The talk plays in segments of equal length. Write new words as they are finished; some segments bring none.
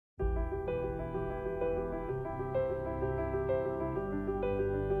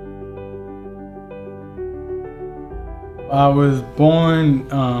I was born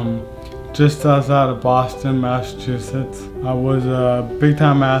just outside of Boston, Massachusetts. I was a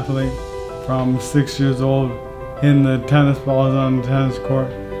big-time athlete from 6 years old, hitting the tennis balls on the tennis court,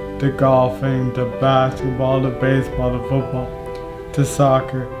 to golfing, to basketball, to baseball, to football, to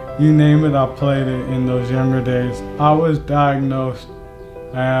soccer. You name it, I played it in those younger days. I was diagnosed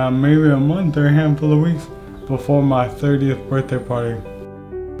maybe a month or a handful of weeks before my 30th birthday party.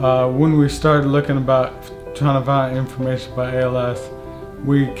 When we started looking about trying to find information about ALS,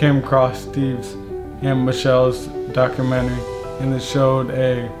 we came across Steve's and Michelle's documentary, and it showed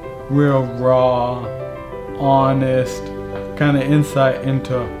a real raw, honest kind of insight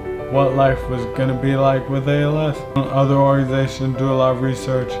into what life was going to be like with ALS. Other organizations do a lot of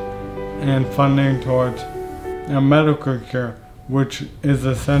research and funding towards a medical cure, which is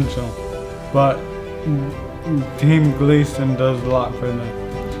essential, but Team Gleason does a lot for them.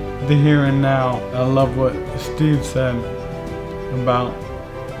 The here and now. I love what Steve said about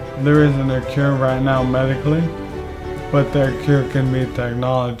there isn't a cure right now medically, but that cure can be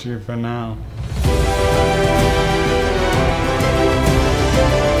technology for now.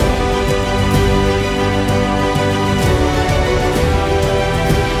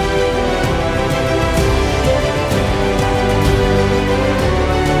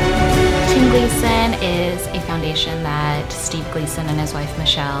 Team Gleason is a foundation that Steve Gleason and his wife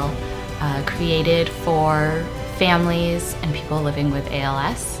Michelle created for families and people living with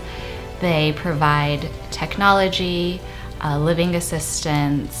ALS. They provide technology, living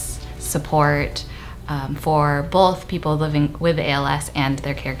assistance, support for both people living with ALS and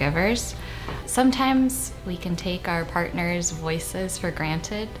their caregivers. Sometimes we can take our partner's voices for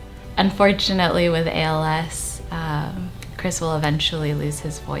granted. Unfortunately, with ALS, Chris will eventually lose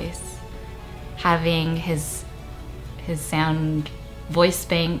his voice. Having his voice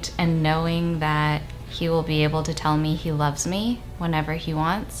banked and knowing that he will be able to tell me he loves me whenever he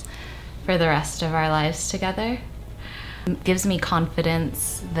wants for the rest of our lives together gives me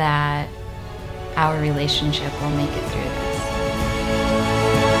confidence that our relationship will make it through this.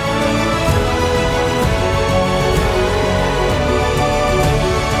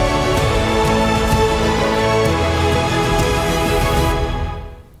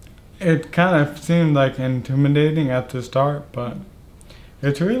 It kind of seemed like intimidating at the start, but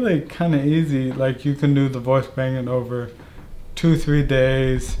it's really kind of easy. Like, you can do the voice banging over 2-3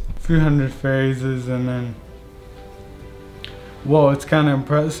 days, a few hundred phrases, and then what's kind of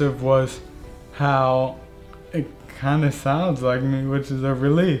impressive was how it kind of sounds like me, which is a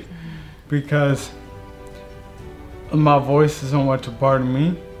relief, because my voice is so much a part of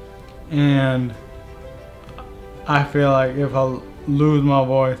me, and I feel like if I lose my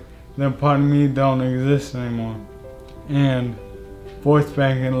voice, then part of me don't exist anymore. And voice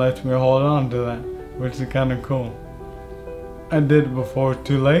banking lets me hold on to that, which is kind of cool. I did it before it's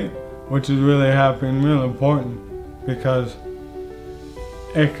too late, which is really happy and really important, because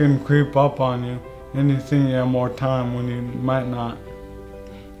it can creep up on you and you think you have more time when you might not.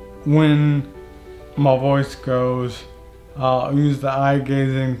 When my voice goes, I'll use the eye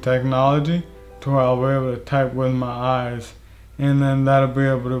gazing technology to where I'll be able to type with my eyes, and then that'll be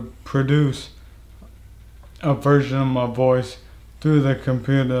able to produce a version of my voice through the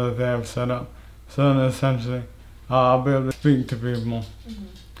computer that they have set up. So then essentially, I'll be able to speak to people.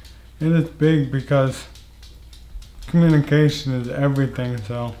 And it's big because communication is everything,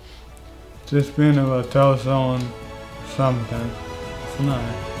 so just being able to tell someone something, it's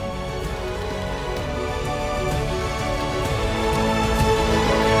nice.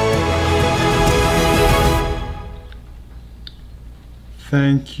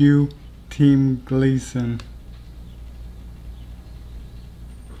 Thank you, Team Gleason.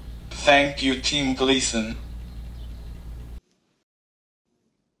 Thank you, Team Gleason.